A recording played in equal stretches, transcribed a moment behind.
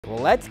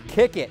Let's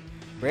kick it.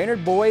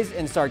 Brainerd boys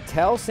and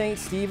Sartell-St.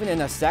 Stephen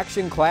in a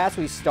section class.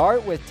 We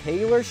start with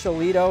Taylor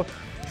Shalito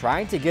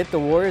trying to get the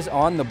Warriors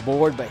on the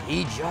board, but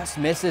he just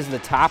misses the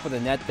top of the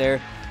net there.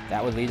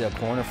 That would lead to a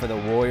corner for the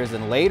Warriors.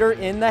 And later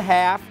in the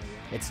half,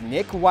 it's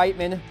Nick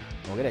Whiteman.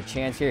 We'll get a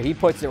chance here. He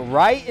puts it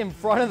right in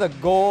front of the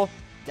goal,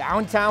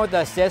 downtown with the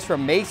assist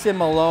from Mason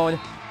Malone.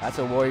 That's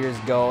where Warriors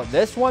go.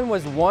 This one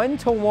was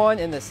 1-1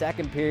 in the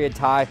second period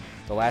tie,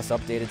 the last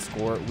updated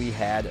score we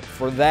had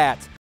for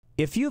that.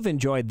 If you've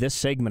enjoyed this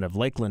segment of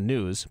Lakeland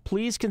News,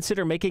 please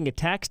consider making a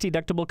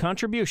tax-deductible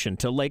contribution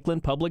to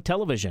Lakeland Public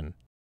Television.